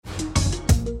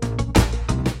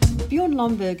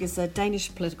Lomborg is a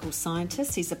Danish political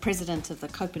scientist. He's the president of the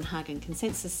Copenhagen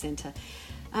Consensus Centre.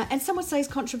 And some would say he's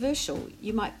controversial.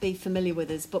 You might be familiar with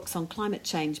his books on climate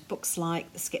change, books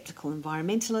like The Sceptical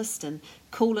Environmentalist and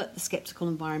Call It, The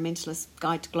Sceptical Environmentalist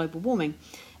Guide to Global Warming.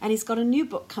 And he's got a new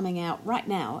book coming out right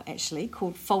now, actually,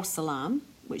 called False Alarm,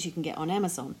 which you can get on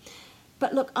Amazon.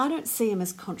 But look, I don't see him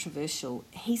as controversial.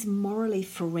 He's morally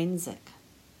forensic.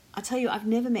 I tell you, I've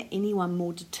never met anyone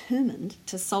more determined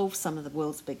to solve some of the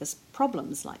world's biggest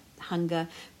problems like hunger,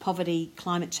 poverty,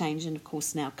 climate change, and of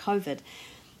course now COVID.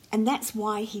 And that's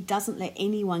why he doesn't let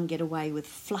anyone get away with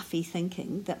fluffy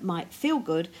thinking that might feel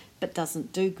good but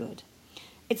doesn't do good.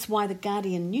 It's why the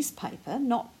Guardian newspaper,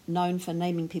 not known for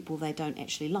naming people they don't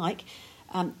actually like,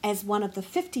 as one of the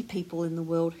 50 people in the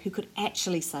world who could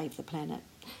actually save the planet.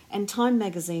 And Time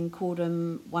magazine called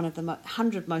him one of the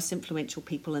 100 most influential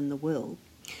people in the world.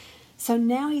 So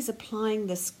now he's applying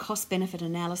this cost-benefit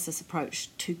analysis approach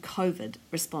to COVID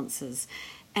responses.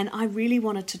 And I really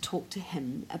wanted to talk to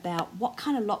him about what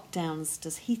kind of lockdowns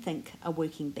does he think are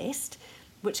working best,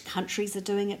 which countries are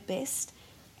doing it best,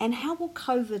 and how will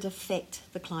COVID affect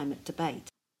the climate debate?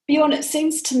 Bjorn, it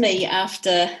seems to me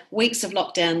after weeks of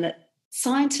lockdown that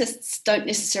scientists don't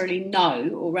necessarily know,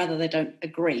 or rather they don't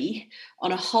agree,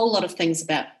 on a whole lot of things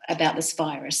about this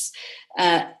virus.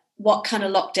 What kind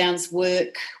of lockdowns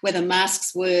work, whether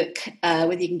masks work,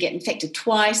 whether you can get infected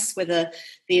twice, whether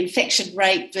the infection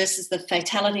rate versus the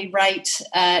fatality rate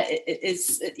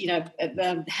is,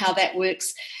 how that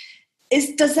works.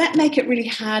 Does that make it really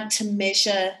hard to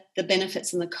measure the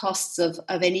benefits and the costs of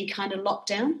any kind of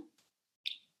lockdown?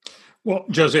 Well,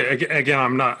 Josie, again,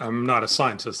 I'm not a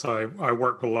scientist. I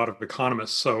work with a lot of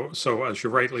economists. So as you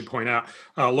rightly point out,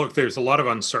 look, there's a lot of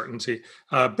uncertainty,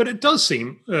 but it does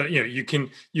seem, you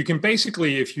can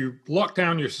basically, if you lock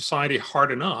down your society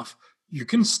hard enough, you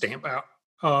can stamp out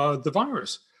the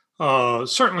virus.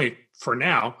 Certainly for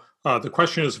now, the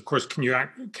question is, of course, can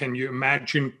you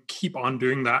imagine keep on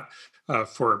doing that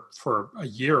for a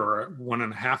year or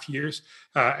 1.5 years?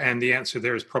 And the answer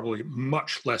there is probably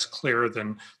much less clear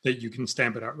than that you can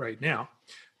stamp it out right now.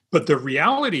 But the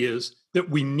reality is that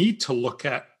we need to look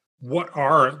at what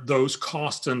are those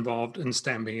costs involved in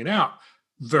stamping it out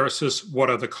versus what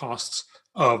are the costs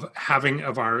of having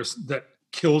a virus that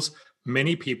kills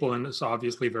many people and is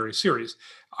obviously very serious.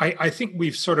 I think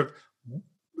we've sort of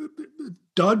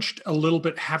dodged a little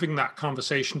bit having that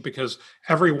conversation because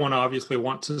everyone obviously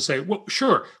wants to say, well,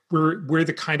 sure, we're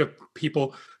the kind of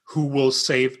people who will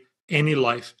save any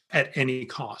life at any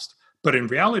cost. But in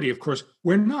reality, of course,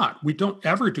 we're not. We don't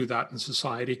ever do that in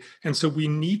society. And so we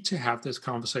need to have this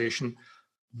conversation.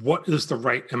 What is the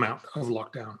right amount of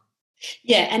lockdown?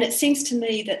 Yeah, and it seems to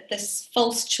me that this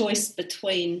false choice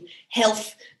between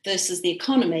health versus the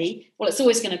economy, well, it's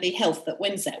always going to be health that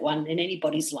wins that one in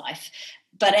anybody's life.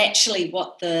 But actually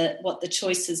what the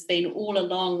choice has been all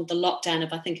along the lockdown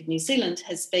of, I think, of New Zealand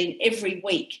has been every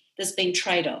week there's been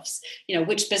trade-offs.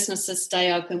 Which businesses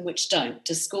stay open, which don't.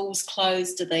 Do schools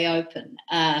close? Do they open?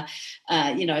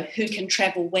 Who can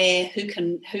travel where? Who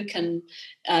can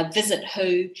visit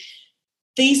who?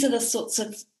 These are the sorts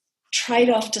of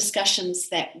trade-off discussions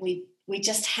that we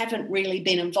just haven't really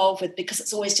been involved with because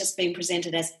it's always just been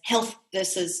presented as health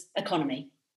versus economy.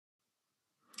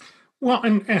 Well,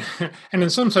 and in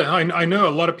some sense, I know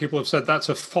a lot of people have said that's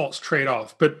a false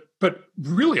trade-off, but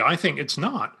really, I think it's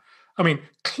not. I mean,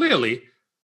 clearly,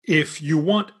 if you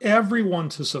want everyone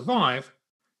to survive,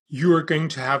 you are going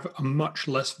to have a much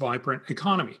less vibrant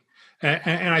economy.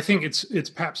 And I think it's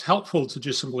perhaps helpful to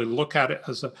just simply look at it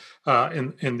as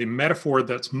in the metaphor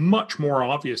that's much more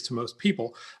obvious to most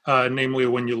people, namely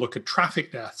when you look at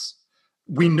traffic deaths.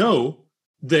 We know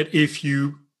that if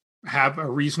you have a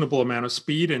reasonable amount of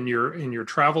speed in your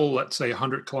travel, let's say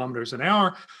 100 kilometers an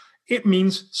hour, it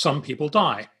means some people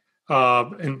die.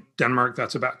 In Denmark,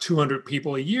 that's about 200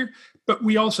 people a year. But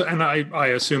we also, and I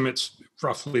assume it's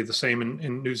roughly the same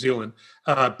in New Zealand,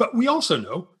 but we also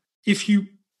know if you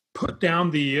put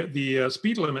down the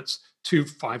speed limits to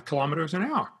 5 kilometers an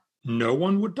hour, no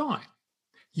one would die.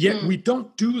 Yet we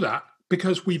don't do that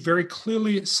because we very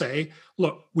clearly say,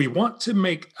 look, we want to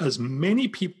make as many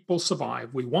people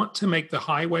survive. We want to make the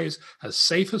highways as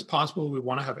safe as possible. We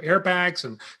want to have airbags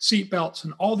and seatbelts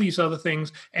and all these other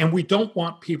things. And we don't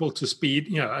want people to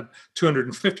speed, at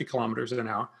 250 kilometers an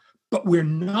hour. But we're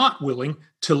not willing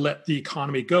to let the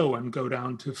economy go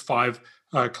down to 5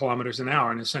 kilometers an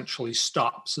hour and essentially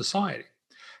stop society.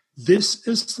 This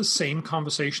is the same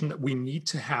conversation that we need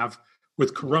to have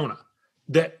with Corona.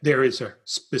 That there is a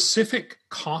specific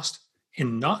cost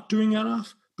in not doing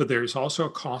enough, but there is also a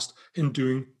cost in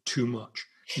doing too much.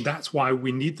 And that's why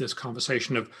we need this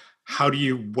conversation of how do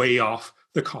you weigh off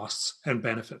the costs and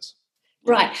benefits?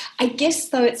 Right. I guess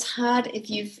though it's hard if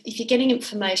you're getting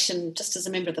information just as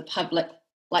a member of the public.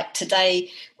 Like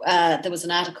today, there was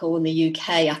an article in the UK.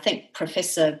 I think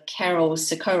Professor Carol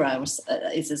Sikora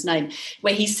is his name,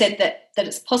 where he said that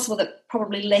it's possible that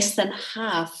probably less than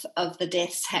half of the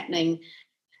deaths happening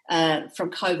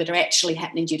from COVID are actually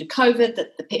happening due to COVID,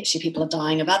 that actually people are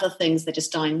dying of other things, they're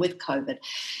just dying with COVID.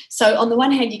 So on the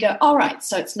one hand, you go, all right,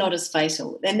 so it's not as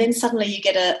fatal. And then suddenly you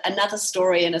get another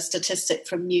story and a statistic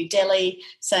from New Delhi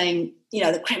saying,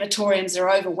 the crematoriums are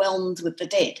overwhelmed with the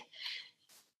dead.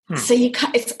 So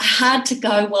it's hard to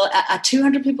go, well, are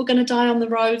 200 people going to die on the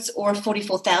roads, or are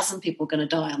 44,000 people going to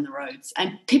die on the roads?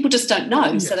 And people just don't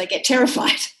know, yes. So they get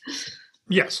terrified.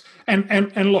 Yes,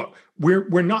 and look,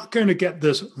 we're not going to get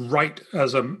this right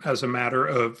as a matter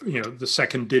of the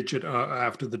second digit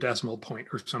after the decimal point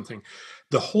or something.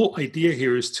 The whole idea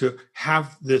here is to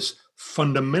have this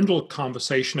fundamental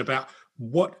conversation about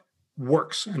what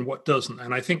works and what doesn't.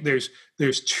 And I think there's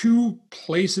two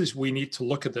places we need to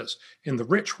look at this: in the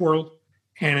rich world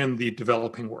and in the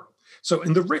developing world. So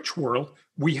in the rich world,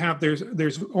 we have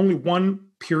there's only one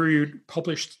peer-reviewed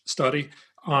published study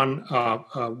on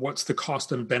what's the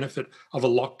cost and benefit of a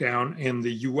lockdown in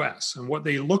the US. And what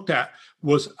they looked at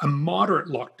was a moderate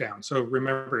lockdown. So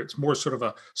remember, it's more sort of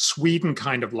a Sweden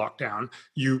kind of lockdown.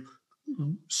 You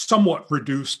somewhat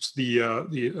reduced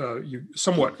you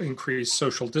somewhat increased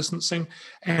social distancing.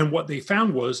 And what they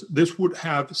found was this would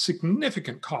have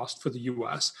significant cost for the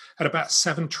US at about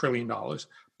 $7 trillion.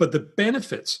 But the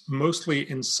benefits, mostly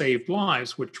in saved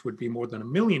lives, which would be more than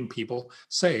 1 million people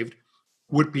saved,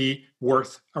 would be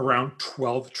worth around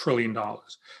 $12 trillion.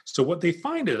 So what they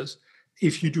find is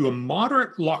if you do a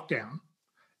moderate lockdown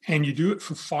and you do it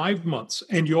for 5 months,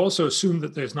 and you also assume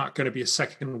that there's not going to be a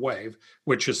second wave,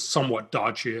 which is somewhat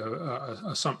dodgy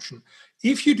assumption.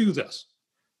 If you do this,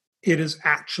 it is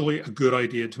actually a good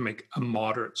idea to make a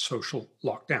moderate social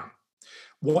lockdown.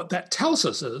 What that tells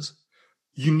us is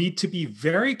you need to be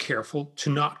very careful to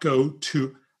not go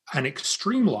to an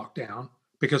extreme lockdown,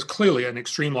 because clearly an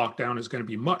extreme lockdown is going to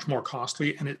be much more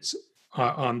costly, and it's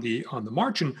on the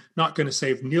margin not going to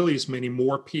save nearly as many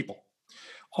more people.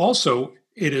 Also,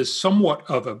 it is somewhat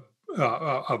of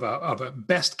a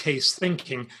best case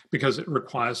thinking, because it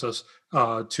requires us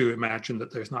to imagine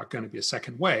that there's not going to be a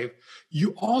second wave.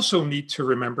 You also need to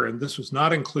remember, and this was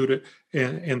not included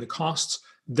in the costs,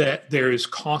 that there is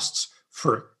costs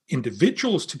for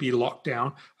individuals to be locked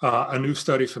down. A new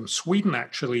study from Sweden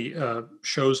actually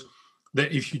shows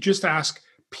that if you just ask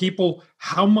people,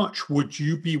 how much would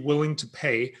you be willing to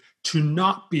pay to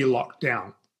not be locked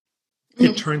down?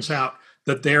 It turns out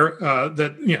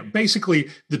that basically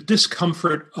the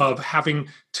discomfort of having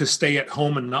to stay at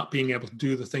home and not being able to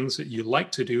do the things that you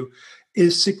like to do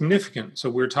is significant. So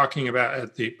we're talking about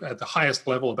at the highest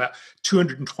level about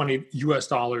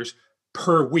 $220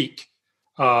 per week,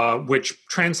 which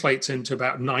translates into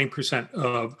about 9%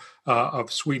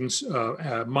 of Sweden's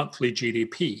monthly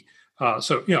GDP.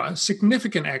 So a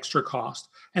significant extra cost.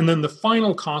 And then the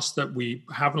final cost that we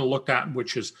haven't looked at,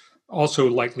 which is also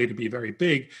likely to be very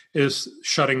big, is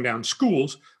shutting down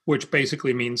schools, which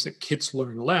basically means that kids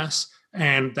learn less,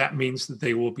 and that means that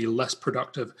they will be less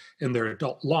productive in their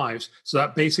adult lives. So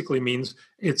that basically means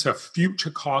it's a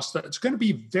future cost that's going to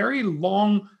be very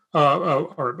long,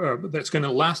 or that's going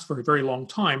to last for a very long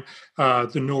time.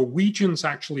 The Norwegians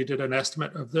actually did an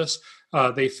estimate of this.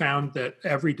 They found that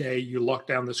every day you lock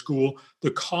down the school,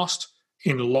 the cost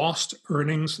in lost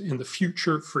earnings in the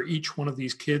future for each one of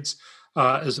these kids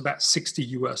is about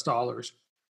 $60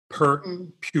 per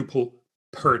pupil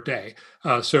per day.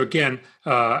 So again,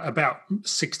 about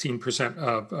 16%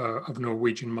 of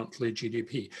Norwegian monthly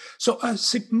GDP. So a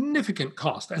significant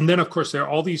cost. And then, of course, there are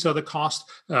all these other costs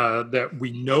that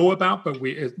we know about, but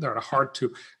that are hard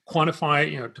to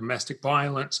quantify. Domestic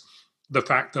violence, the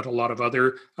fact that a lot of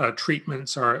other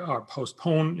treatments are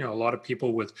postponed. A lot of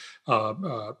people with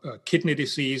kidney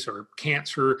disease or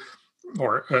cancer,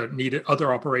 or needed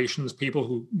other operations, people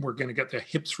who were going to get their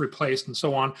hips replaced and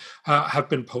so on, have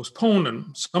been postponed,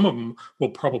 and some of them will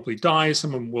probably die.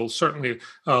 Some of them will certainly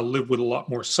live with a lot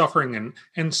more suffering,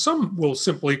 and some will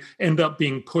simply end up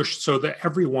being pushed so that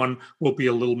everyone will be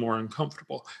a little more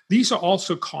uncomfortable. These are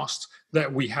also costs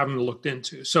that we haven't looked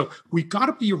into. So we've got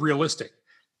to be realistic.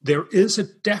 There is a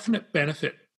definite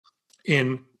benefit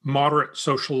in moderate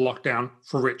social lockdown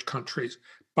for rich countries.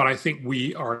 But I think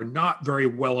we are not very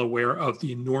well aware of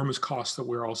the enormous costs that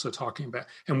we're also talking about,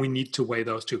 and we need to weigh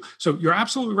those two. So you're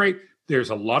absolutely right.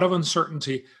 There's a lot of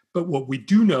uncertainty, but what we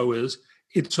do know is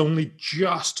it's only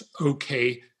just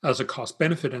okay as a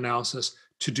cost-benefit analysis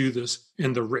to do this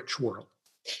in the rich world.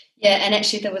 Yeah, and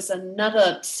actually there was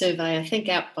another survey, I think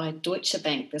out by Deutsche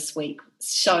Bank this week,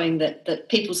 showing that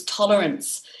people's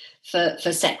tolerance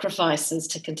for sacrifices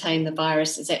to contain the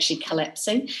virus is actually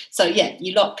collapsing. So yeah,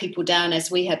 you lock people down, as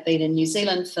we have been in New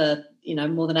Zealand for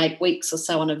more than 8 weeks or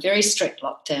so on a very strict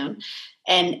lockdown.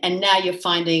 And now you're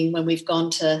finding when we've gone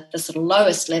to the sort of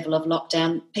lowest level of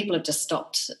lockdown, people have just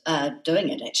stopped doing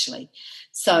it actually.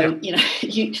 So,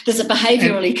 there's a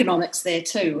behavioural economics there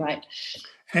too, right?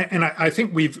 And I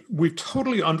think we've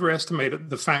totally underestimated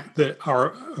the fact that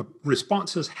our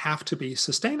responses have to be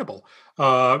sustainable.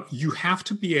 You have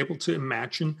to be able to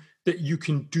imagine that you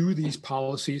can do these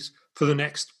policies for the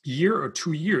next year or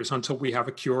 2 years until we have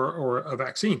a cure or a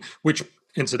vaccine, which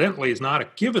incidentally is not a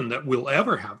given that we'll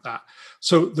ever have that.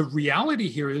 So the reality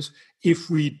here is if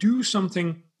we do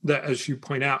something that, as you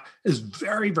point out, is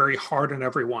very, very hard on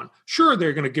everyone. Sure,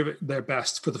 they're going to give it their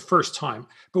best for the first time,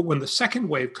 but when the second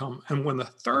wave come and when the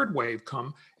third wave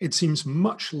come, it seems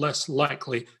much less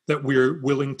likely that we're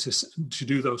willing to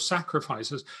do those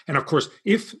sacrifices. And of course,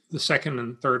 if the second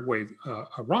and third wave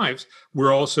arrives,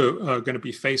 we're also going to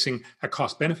be facing a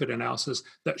cost-benefit analysis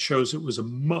that shows it was a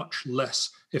much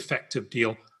less effective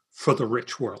deal for the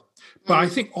rich world. But I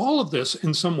think all of this,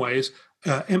 in some ways,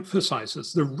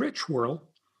 emphasizes the rich world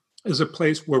is a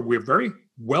place where we're very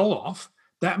well off.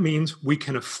 That means we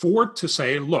can afford to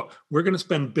say, look, we're going to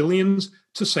spend billions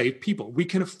to save people. We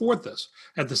can afford this.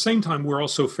 At the same time, we're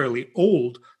also fairly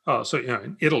old.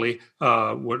 In Italy,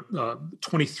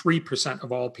 23%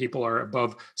 of all people are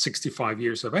above 65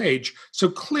 years of age. So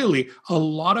clearly, a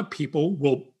lot of people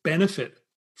will benefit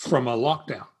from a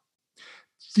lockdown.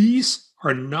 These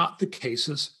are not the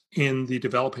cases in the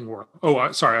developing world.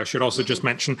 I should also just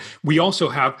mention, we also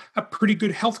have a pretty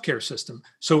good healthcare system.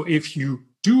 So if you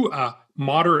do a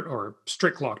moderate or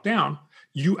strict lockdown,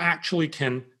 you actually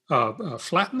can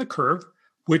flatten the curve,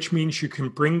 which means you can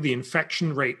bring the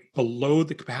infection rate below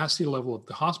the capacity level of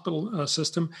the hospital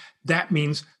system. That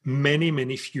means many,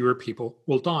 many fewer people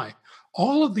will die.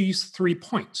 All of these 3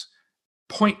 points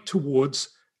point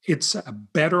towards it's a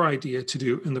better idea to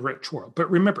do in the rich world.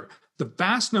 But remember, the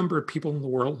vast number of people in the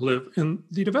world live in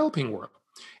the developing world.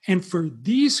 And for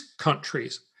these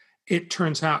countries, it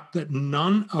turns out that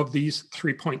none of these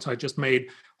 3 points I just made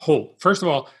hold. First of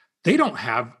all, they don't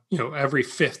have, every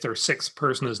fifth or sixth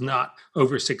person is not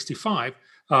over 65.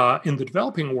 In the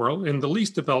developing world, in the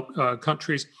least developed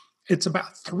countries, it's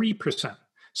about 3%.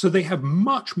 So they have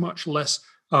much, much less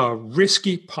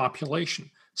risky population.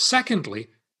 Secondly,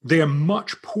 they're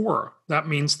much poorer. That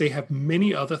means they have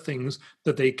many other things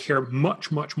that they care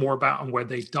much, much more about and where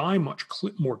they die much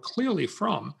more clearly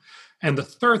from. And the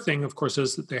third thing, of course,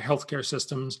 is that their healthcare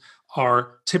systems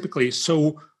are typically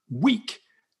so weak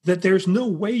that there's no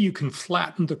way you can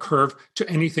flatten the curve to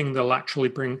anything that'll actually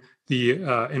bring the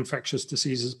infectious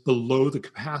diseases below the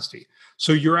capacity.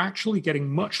 So you're actually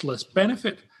getting much less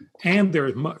benefit, and there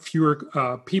are much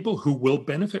fewer people who will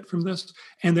benefit from this,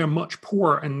 and they're much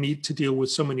poorer and need to deal with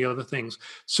so many other things.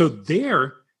 So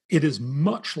there, it is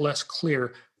much less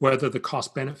clear whether the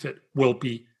cost benefit will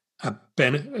be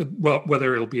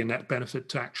whether it'll be a net benefit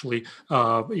to actually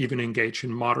even engage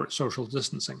in moderate social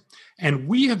distancing. And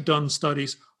we have done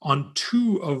studies on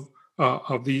two of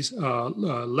these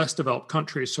less developed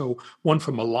countries. So one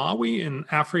for Malawi in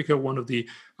Africa, one of the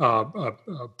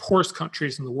poorest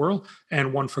countries in the world,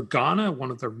 and one for Ghana, one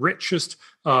of the richest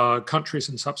countries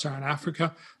in sub-Saharan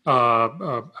Africa,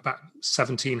 about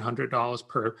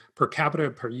 $1,700 per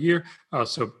capita per year.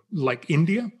 So like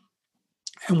India.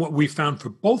 And what we found for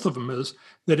both of them is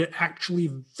that it actually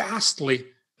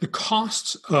the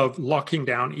costs of locking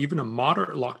down, even a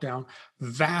moderate lockdown,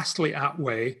 vastly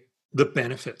outweigh the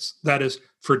benefits. That is,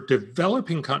 for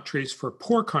developing countries, for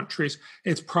poor countries,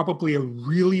 it's probably a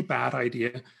really bad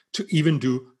idea to even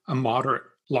do a moderate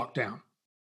lockdown.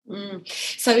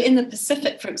 So in the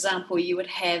Pacific, for example, you would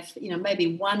have,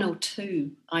 maybe 1 or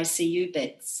 2 ICU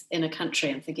beds in a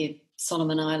country. I'm thinking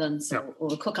Solomon Islands or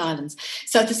the Cook Islands.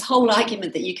 So this whole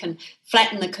argument that you can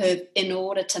flatten the curve in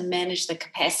order to manage the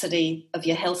capacity of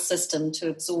your health system to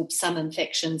absorb some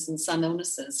infections and some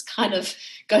illnesses kind of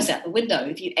goes out the window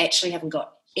if you actually haven't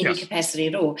got any capacity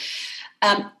at all.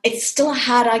 It's still a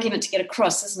hard argument to get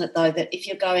across, isn't it, though, that if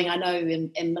you're going, I know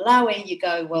in Malawi, you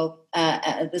go, well,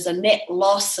 there's a net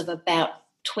loss of about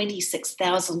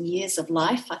 26,000 years of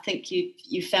life, I think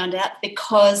you found out,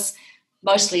 because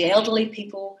mostly elderly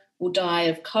people will die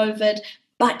of COVID,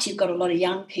 but you've got a lot of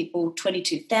young people,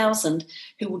 22,000,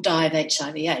 who will die of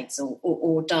HIV/AIDS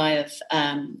or die of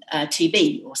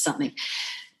TB or something.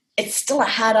 It's still a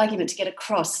hard argument to get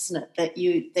across, isn't it?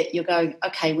 That you're going,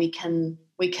 okay, we can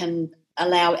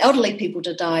allow elderly people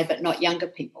to die but not younger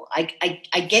people.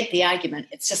 I get the argument.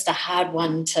 It's just a hard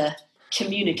one to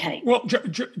communicate. Well,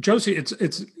 Josie,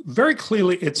 it's very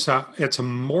clearly it's a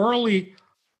morally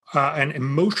an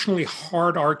emotionally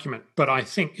hard argument. But I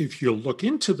think if you look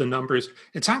into the numbers,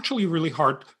 it's actually really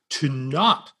hard to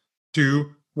not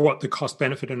do what the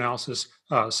cost-benefit analysis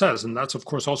says. And that's, of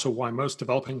course, also why most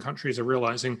developing countries are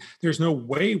realizing there's no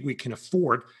way we can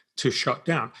afford to shut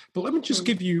down. But let me just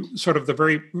give you sort of the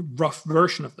very rough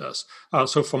version of this.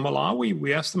 So for Malawi,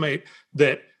 we estimate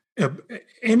that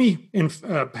any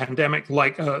pandemic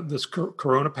like this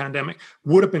corona pandemic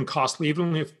would have been costly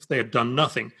even if they had done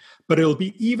nothing. But it'll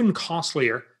be even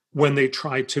costlier when they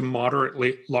try to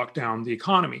moderately lock down the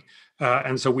economy.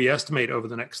 And so we estimate over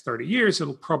the next 30 years,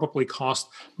 it'll probably cost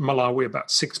Malawi about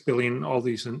 $6 billion, all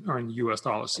these are in US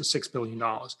dollars, so $6 billion.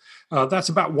 That's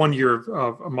about 1 year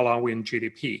of Malawian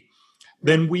GDP.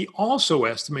 Then we also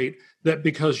estimate that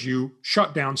because you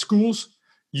shut down schools,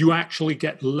 you actually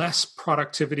get less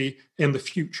productivity in the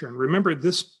future. And remember,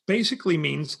 this basically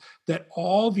means that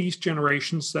all these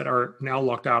generations that are now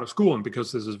locked out of school, and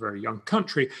because this is a very young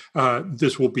country,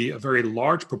 this will be a very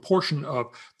large proportion of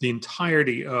the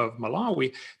entirety of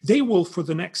Malawi, they will, for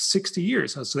the next 60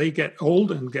 years, as they get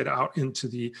old and get out into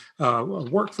the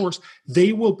workforce,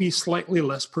 they will be slightly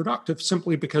less productive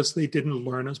simply because they didn't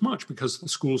learn as much because the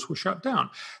schools were shut down.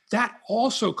 That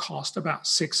also cost about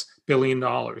 $6 billion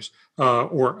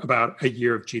or about a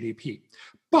year of GDP.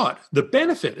 But the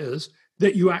benefit is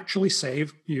that you actually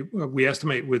save, we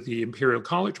estimate with the Imperial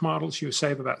College models, you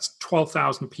save about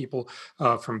 12,000 people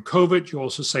from COVID. You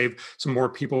also save some more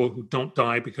people who don't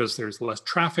die because there's less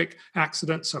traffic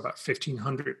accidents. So about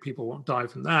 1,500 people won't die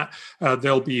from that.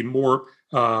 There'll be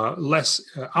less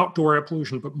outdoor air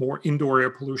pollution, but more indoor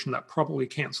air pollution. That probably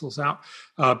cancels out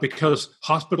because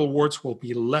hospital wards will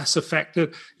be less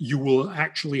affected. You will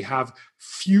actually have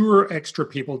fewer extra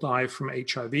people die from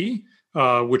HIV,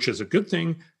 which is a good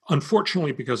thing.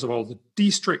 Unfortunately, because of all the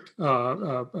district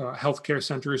healthcare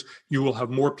centers, you will have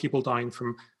more people dying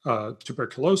from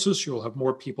tuberculosis, you'll have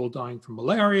more people dying from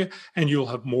malaria, and you'll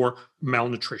have more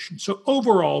malnutrition. So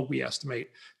overall, we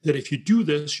estimate that if you do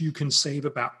this, you can save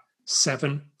about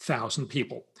 7,000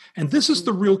 people. And this is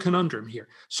the real conundrum here.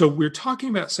 So we're talking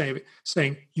about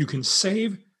saying you can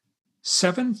save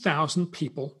 7,000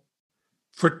 people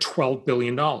for $12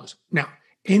 billion. Now,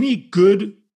 any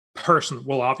good person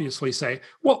will obviously say,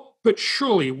 well, but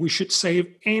surely we should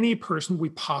save any person we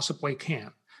possibly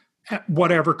can at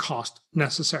whatever cost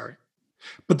necessary.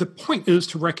 But the point is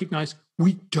to recognize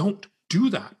we don't do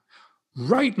that.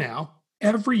 Right now,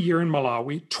 every year in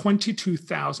Malawi,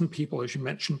 22,000 people, as you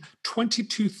mentioned,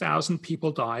 22,000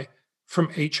 people die from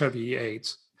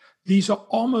HIV/AIDS. These are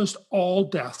almost all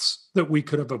deaths that we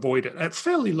could have avoided at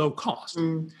fairly low cost.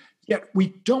 Yet we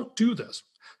don't do this.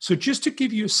 So just to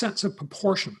give you a sense of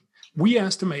proportion, we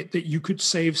estimate that you could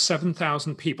save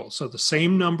 7,000 people. So the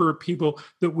same number of people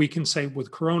that we can save with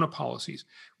corona policies.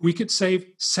 We could save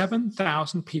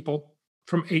 7,000 people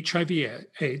from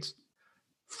HIV/AIDS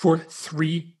for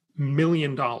 $3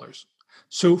 million.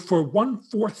 So for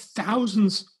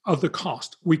 1/4,000th of the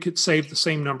cost, we could save the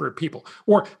same number of people.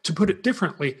 Or to put it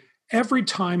differently, every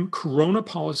time corona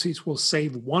policies will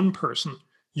save one person,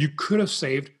 you could have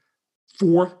saved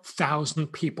 4,000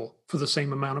 people for the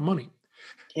same amount of money.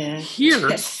 Yeah. Here,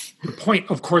 the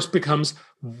point, of course, becomes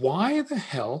why the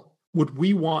hell would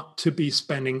we want to be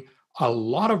spending a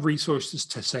lot of resources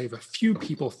to save a few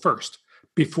people first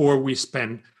before we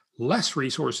spend less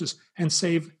resources and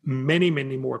save many,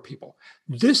 many more people?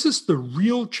 This is the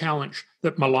real challenge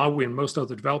that Malawi and most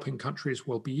other developing countries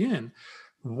will be in.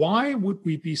 Why would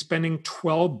we be spending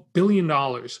 $12 billion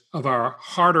of our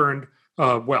hard-earned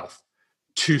wealth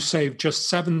to save just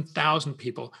 7,000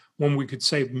 people when we could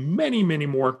save many, many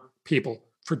more people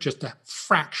for just a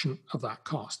fraction of that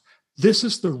cost? This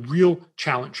is the real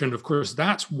challenge. And of course,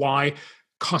 that's why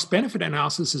cost-benefit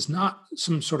analysis is not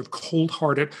some sort of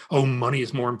cold-hearted, oh, money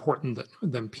is more important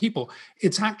than people.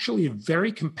 It's actually a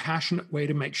very compassionate way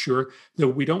to make sure that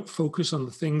we don't focus on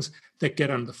the things that get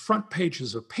on the front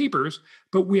pages of papers,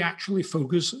 but we actually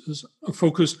focus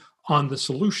on the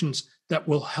solutions that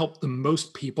will help the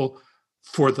most people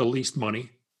for the least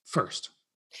money first.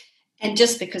 And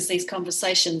just because these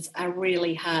conversations are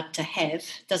really hard to have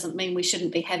doesn't mean we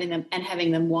shouldn't be having them and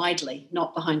having them widely,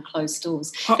 not behind closed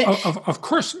doors. Of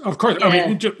course. Yeah. I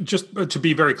mean, just to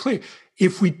be very clear,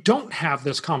 if we don't have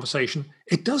this conversation,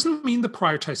 it doesn't mean the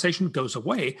prioritization goes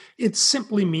away. It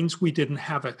simply means we didn't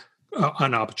have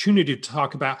an opportunity to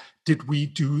talk about, did we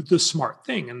do the smart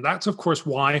thing? And that's, of course,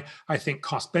 why I think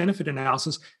cost-benefit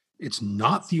analysis It's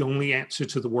not the only answer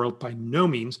to the world by no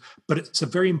means, but it's a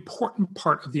very important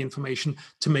part of the information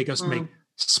to make us make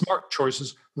smart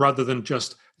choices rather than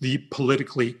just the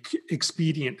politically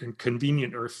expedient and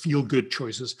convenient or feel-good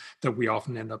choices that we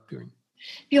often end up doing.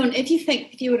 Bjorn, if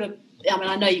you were to, I mean,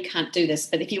 I know you can't do this,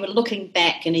 but if you were looking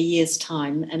back in a year's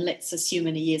time, and let's assume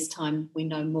in a year's time we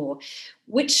know more,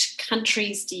 which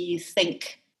countries do you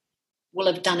think will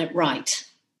have done it right?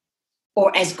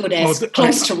 Or as good as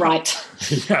close to right?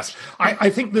 Yes. I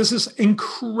think this is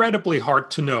incredibly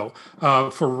hard to know for a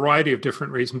variety of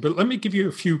different reasons. But let me give you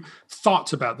a few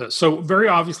thoughts about this. So very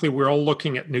obviously, we're all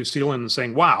looking at New Zealand and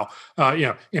saying, wow,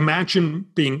 imagine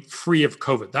being free of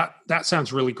COVID. That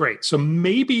sounds really great. So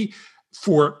maybe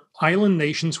for island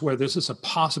nations where this is a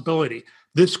possibility,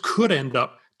 this could end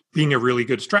up being a really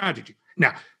good strategy.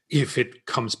 Now, if it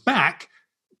comes back,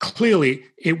 clearly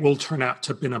it will turn out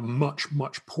to have been a much,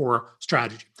 much poorer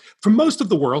strategy. For most of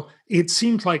the world, it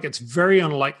seems like it's very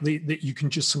unlikely that you can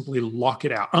just simply lock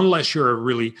it out, unless you're a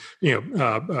really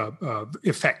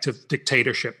effective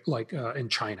dictatorship like in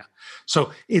China.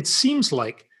 So it seems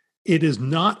like it is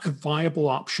not a viable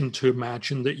option to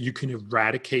imagine that you can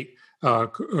eradicate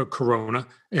corona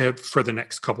for the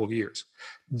next couple of years.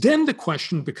 Then the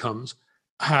question becomes,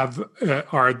 are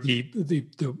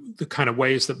the kind of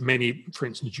ways that many, for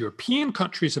instance, European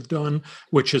countries have done,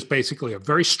 which is basically a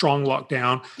very strong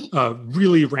lockdown,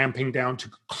 really ramping down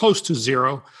to close to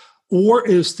zero, or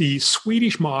is the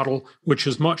Swedish model, which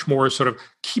is much more sort of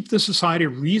keep the society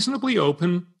reasonably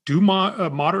open, do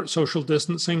moderate social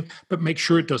distancing, but make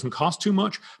sure it doesn't cost too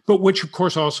much, but which of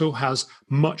course also has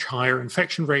much higher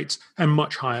infection rates and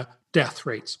much higher death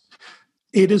rates.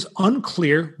 It is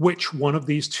unclear which one of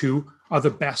these two are the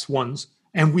best ones,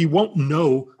 and we won't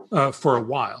know for a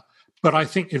while. But I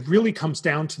think it really comes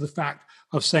down to the fact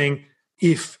of saying,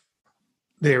 if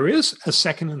there is a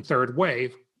second and third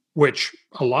wave, which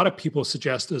a lot of people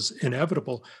suggest is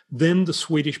inevitable, then the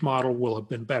Swedish model will have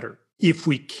been better. If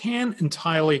we can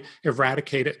entirely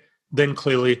eradicate it, then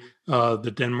clearly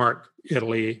the Denmark,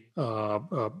 Italy,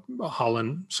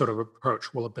 Holland sort of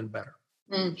approach will have been better.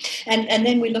 And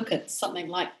then we look at something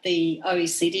like the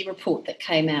OECD report that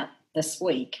came out this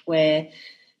week, where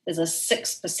there's a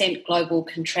 6% global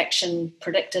contraction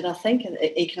predicted, I think,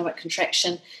 economic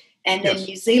contraction. And then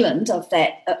New Zealand, of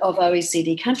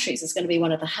OECD countries, is going to be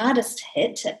one of the hardest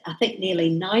hit, I think nearly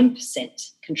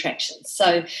 9% contraction.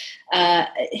 So,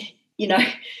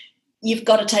 you've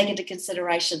got to take into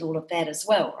consideration all of that as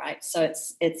well, right? So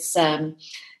it's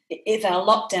if our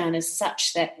lockdown is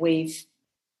such that we've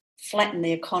flattened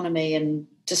the economy and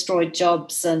destroyed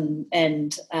jobs and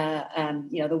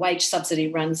the wage subsidy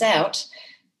runs out,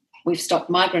 we've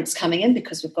stopped migrants coming in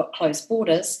because we've got closed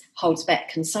borders, holds back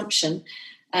consumption.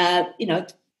 We've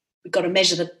got to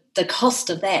measure the cost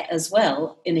of that as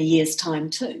well in a year's time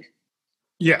too.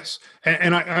 Yes.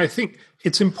 And I think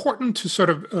it's important to sort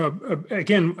of,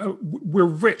 we're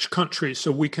rich countries,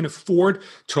 so we can afford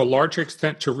to a large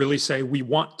extent to really say we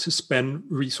want to spend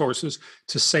resources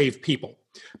to save people.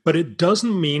 But it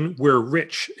doesn't mean we're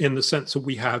rich in the sense that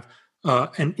we have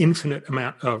an infinite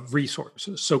amount of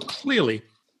resources. So clearly,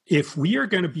 if we are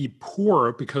going to be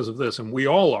poorer because of this, and we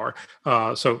all are,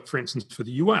 so for instance, for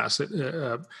the U.S.,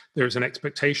 there's an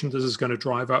expectation this is going to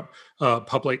drive up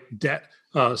public debt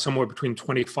somewhere between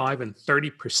 25 and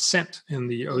 30% in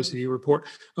the OECD report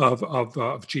of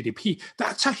GDP.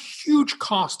 That's a huge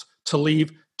cost to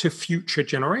leave to future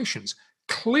generations.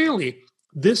 Clearly,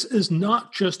 this is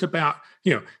not just about,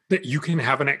 that you can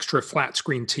have an extra flat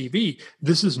screen TV.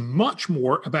 This is much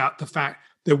more about the fact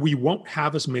that we won't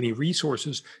have as many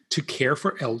resources to care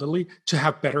for elderly, to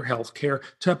have better health care,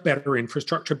 to have better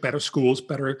infrastructure, better schools,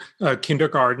 better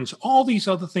kindergartens, all these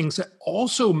other things that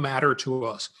also matter to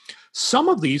us. Some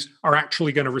of these are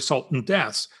actually going to result in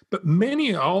deaths, but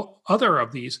many other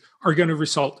of these are going to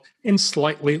result in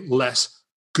slightly less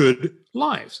good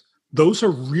lives. Those are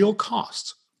real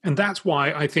costs. And that's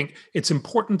why I think it's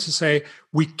important to say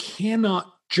we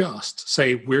cannot just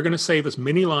say we're going to save as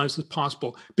many lives as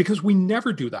possible, because we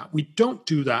never do that. We don't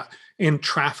do that in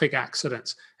traffic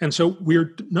accidents. And so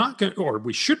we're not going to, or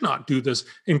we should not do this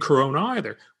in Corona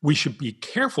either. We should be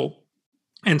careful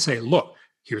and say, look,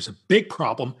 here's a big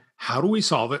problem. How do we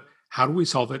solve it? How do we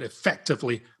solve it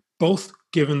effectively? Both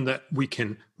given that we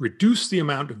can reduce the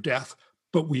amount of death,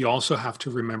 but we also have to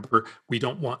remember we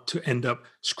don't want to end up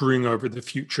screwing over the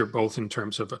future, both in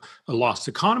terms of a lost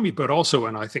economy, but also,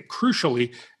 and I think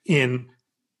crucially, in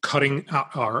cutting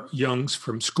out our youngs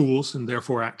from schools and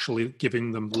therefore actually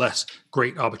giving them less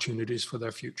great opportunities for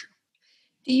their future.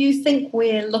 Do you think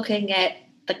we're looking at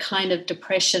the kind of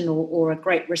depression or a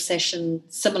Great Recession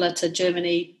similar to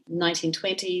Germany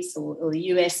 1920s or the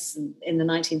US in the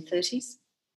 1930s?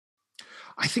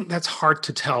 I think that's hard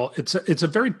to tell. It's a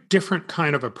very different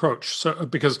kind of approach. So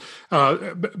because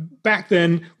back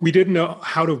then we didn't know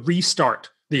how to restart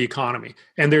the economy,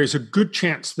 and there's a good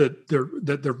chance that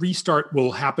the restart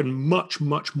will happen much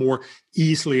more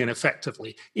easily and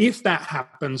effectively. If that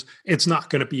happens, it's not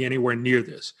going to be anywhere near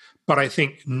this. But I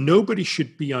think nobody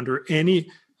should be under any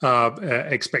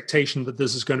expectation that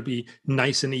this is going to be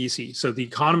nice and easy. So the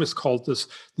economists called this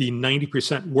the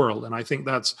 90% world, and I think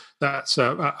that's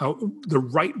the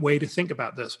right way to think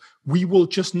about this. We will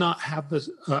just not have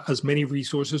as many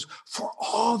resources for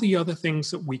all the other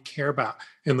things that we care about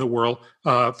in the world,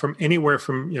 from anywhere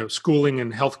from schooling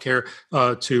and healthcare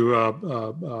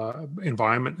to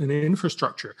environment and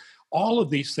infrastructure. All of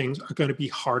these things are going to be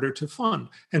harder to fund,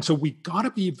 and so we got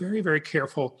to be very, very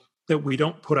careful that we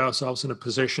don't put ourselves in a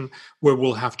position where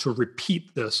we'll have to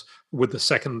repeat this with the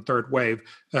second and third wave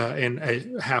in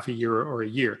a half a year or a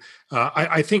year.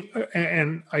 I think,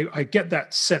 and I get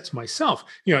that sense myself.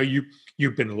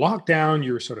 You've been locked down,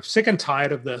 you're sort of sick and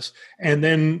tired of this, and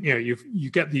then you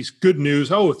get these good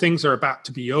news. Oh, things are about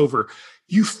to be over.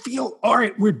 You feel, all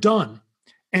right, we're done.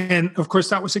 And of course,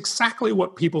 that was exactly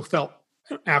what people felt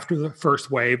after the first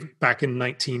wave back in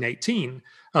 1918.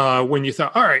 When you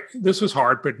thought, all right, this was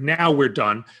hard, but now we're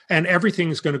done and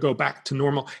everything's going to go back to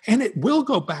normal. And it will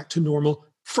go back to normal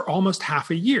for almost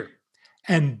half a year.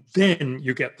 And then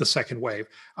you get the second wave.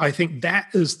 I think that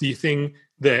is the thing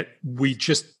that we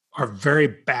just are very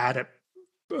bad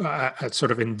at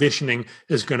sort of envisioning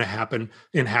is going to happen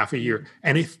in half a year.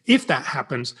 And if that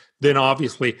happens, then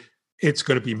obviously it's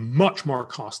going to be much more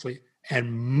costly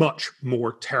and much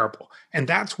more terrible. And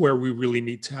that's where we really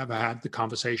need to have had the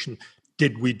conversation.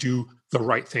 Did we do the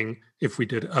right thing if we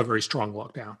did a very strong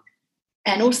lockdown?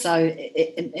 And also,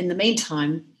 in the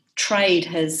meantime, trade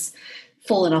has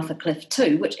fallen off a cliff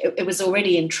too, which it was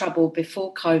already in trouble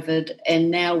before COVID. And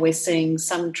now we're seeing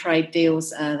some trade deals,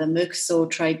 the Mercosur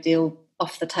trade deal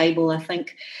off the table, I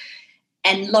think.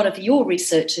 And a lot of your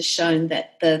research has shown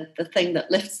that the thing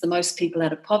that lifts the most people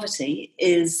out of poverty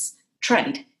is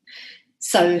trade.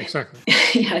 So exactly.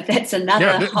 That's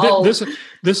another whole.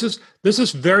 This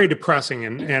is very depressing,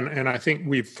 and I think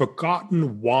we've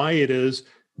forgotten why it is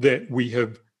that we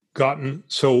have gotten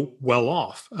so well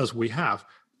off as we have.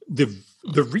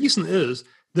 The reason is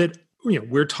that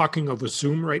we're talking over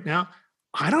Zoom right now.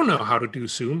 I don't know how to do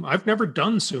Zoom. I've never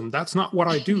done Zoom. That's not what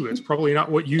I do. It's probably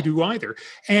not what you do either.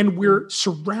 And we're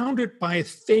surrounded by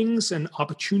things and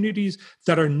opportunities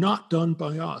that are not done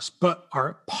by us, but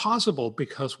are possible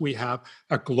because we have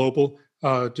a global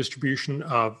distribution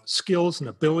of skills and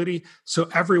ability. So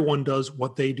everyone does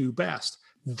what they do best.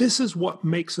 This is what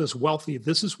makes us wealthy.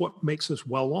 This is what makes us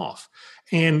well off.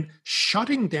 And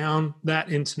shutting down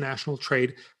that international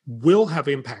trade will have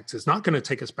impacts. It's not going to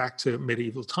take us back to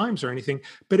medieval times or anything,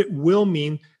 but it will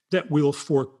mean that we'll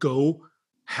forego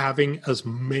having as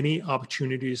many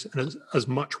opportunities and as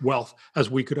much wealth as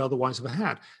we could otherwise have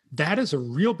had. That is a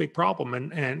real big problem.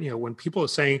 And when people are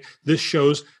saying this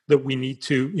shows that we need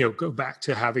to go back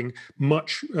to having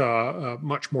much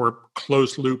more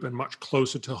closed loop and much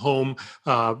closer to home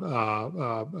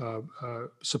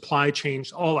supply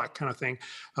chains, all that kind of thing.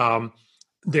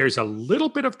 There's a little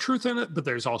bit of truth in it, but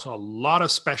there's also a lot of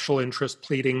special interest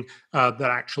pleading that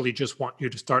actually just want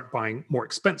you to start buying more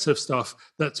expensive stuff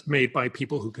that's made by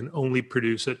people who can only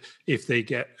produce it if they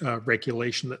get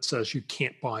regulation that says you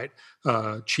can't buy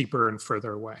it cheaper and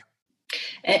further away.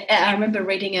 I remember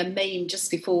reading a meme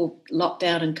just before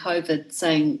lockdown and COVID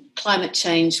saying climate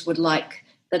change would like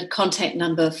the contact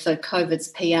number for COVID's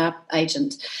PR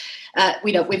agent.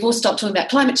 We've all stopped talking about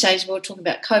climate change. We're all talking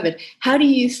about COVID. How do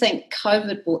you think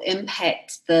COVID will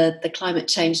impact the climate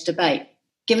change debate,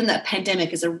 given that a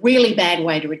pandemic is a really bad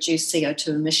way to reduce CO2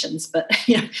 emissions? But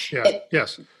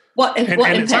yes. What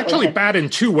it's actually bad in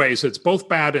two ways. It's both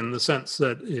bad in the sense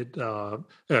that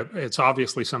it's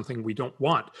obviously something we don't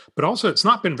want, but also it's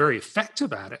not been very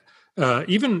effective at it.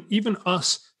 Even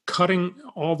us cutting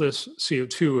all this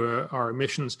CO2, our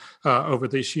emissions over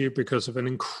this year because of an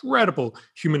incredible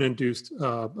human-induced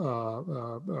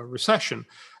recession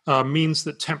means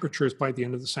that temperatures by the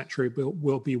end of the century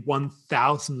will be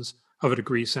 1/1000th of a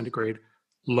degree centigrade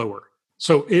lower.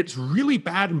 So it's really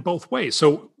bad in both ways.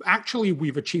 So actually,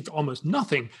 we've achieved almost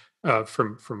nothing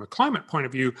from a climate point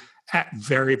of view at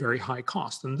very, very high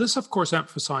cost. And this, of course,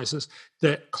 emphasizes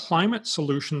that climate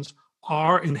solutions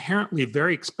are inherently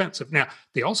very expensive. Now,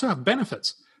 they also have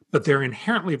benefits, but they're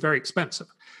inherently very expensive.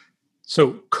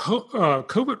 So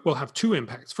COVID will have two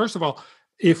impacts. First of all,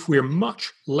 if we're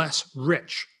much less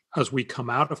rich as we come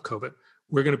out of COVID,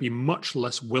 we're going to be much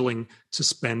less willing to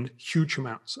spend huge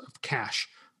amounts of cash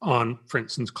on, for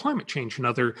instance, climate change and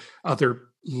other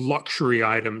luxury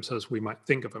items as we might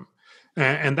think of them.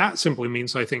 And that simply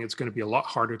means I think it's going to be a lot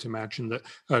harder to imagine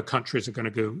that countries are going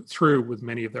to go through with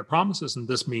many of their promises. And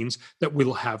this means that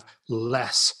we'll have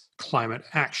less climate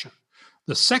action.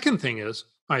 The second thing is,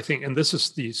 I think, and this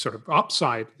is the sort of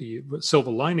upside, the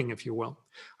silver lining, if you will,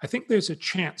 I think there's a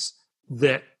chance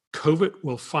that COVID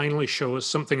will finally show us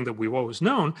something that we've always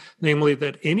known, namely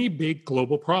that any big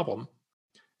global problem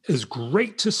is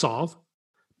great to solve,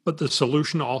 but the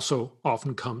solution also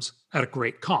often comes at a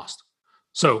great cost.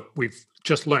 So we've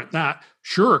just learned that,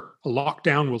 sure, a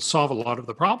lockdown will solve a lot of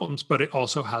the problems, but it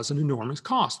also has an enormous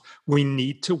cost. We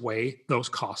need to weigh those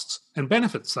costs and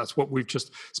benefits. That's what we've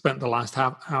just spent the last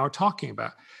half hour talking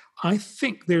about. I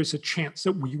think there's a chance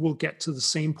that we will get to the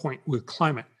same point with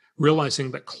climate,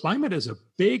 realizing that climate is a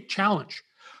big challenge,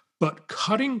 but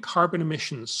cutting carbon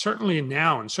emissions, certainly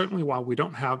now and certainly while we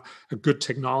don't have a good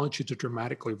technology to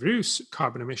dramatically reduce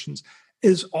carbon emissions,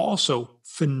 is also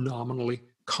phenomenally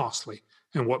costly.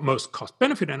 And what most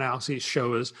cost-benefit analyses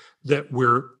show is that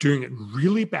we're doing it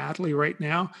really badly right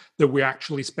now, that we're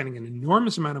actually spending an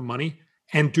enormous amount of money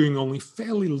and doing only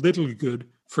fairly little good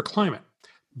for climate.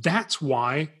 That's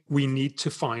why we need to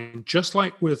find, just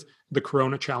like with the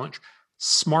Corona challenge,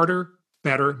 smarter,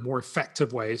 better, more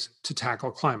effective ways to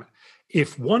tackle climate.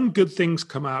 If one good thing's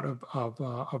come out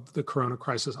of the Corona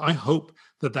crisis, I hope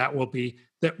that will be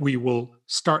that we will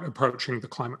start approaching the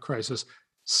climate crisis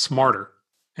smarter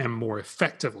and more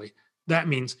effectively. That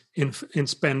means in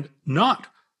spend not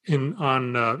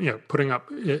on putting up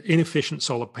inefficient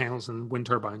solar panels and wind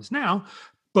turbines now,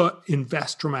 but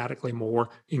invest dramatically more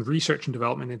in research and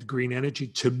development into green energy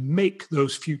to make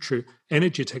those future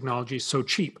energy technologies so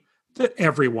cheap that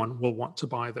everyone will want to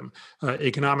buy them.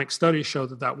 Economic studies show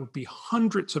that would be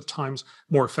hundreds of times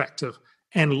more effective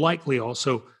and likely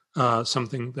also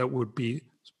something that would be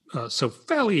so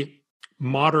fairly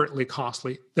moderately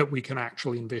costly that we can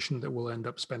actually envision that we'll end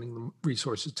up spending the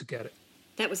resources to get it.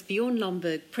 That was Bjorn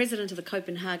Lomborg, president of the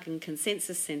Copenhagen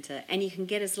Consensus Centre, and you can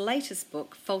get his latest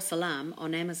book, False Alarm,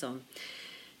 on Amazon.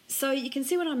 So you can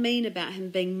see what I mean about him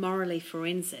being morally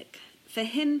forensic. For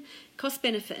him,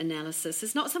 cost-benefit analysis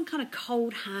is not some kind of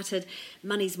cold-hearted,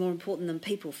 money's more important than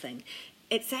people thing.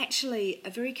 It's actually a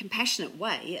very compassionate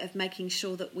way of making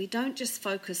sure that we don't just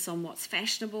focus on what's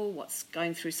fashionable, what's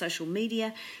going through social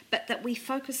media, but that we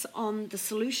focus on the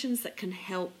solutions that can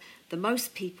help the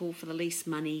most people for the least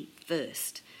money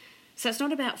first. So it's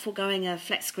not about foregoing a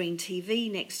flat screen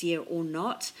TV next year or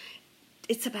not.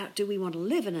 It's about, do we want to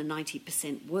live in a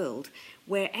 90% world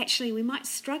where actually we might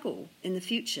struggle in the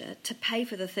future to pay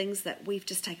for the things that we've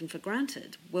just taken for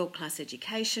granted? World-class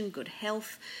education, good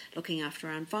health, looking after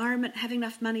our environment, having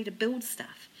enough money to build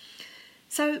stuff.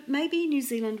 So maybe New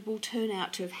Zealand will turn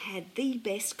out to have had the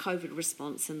best COVID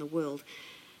response in the world.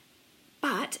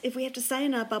 But if we have to stay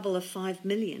in our bubble of 5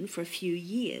 million for a few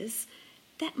years,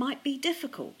 that might be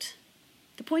difficult.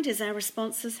 The point is our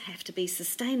responses have to be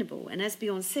sustainable. And as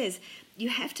Bjorn says, you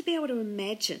have to be able to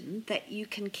imagine that you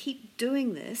can keep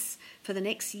doing this for the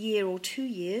next year or 2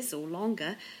 years or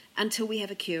longer until we have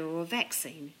a cure or a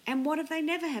vaccine. And what if they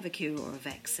never have a cure or a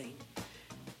vaccine?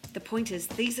 The point is,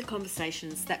 these are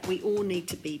conversations that we all need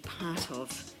to be part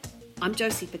of. I'm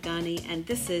Josie Pagani, and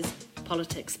this is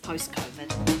Politics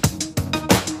Post-COVID.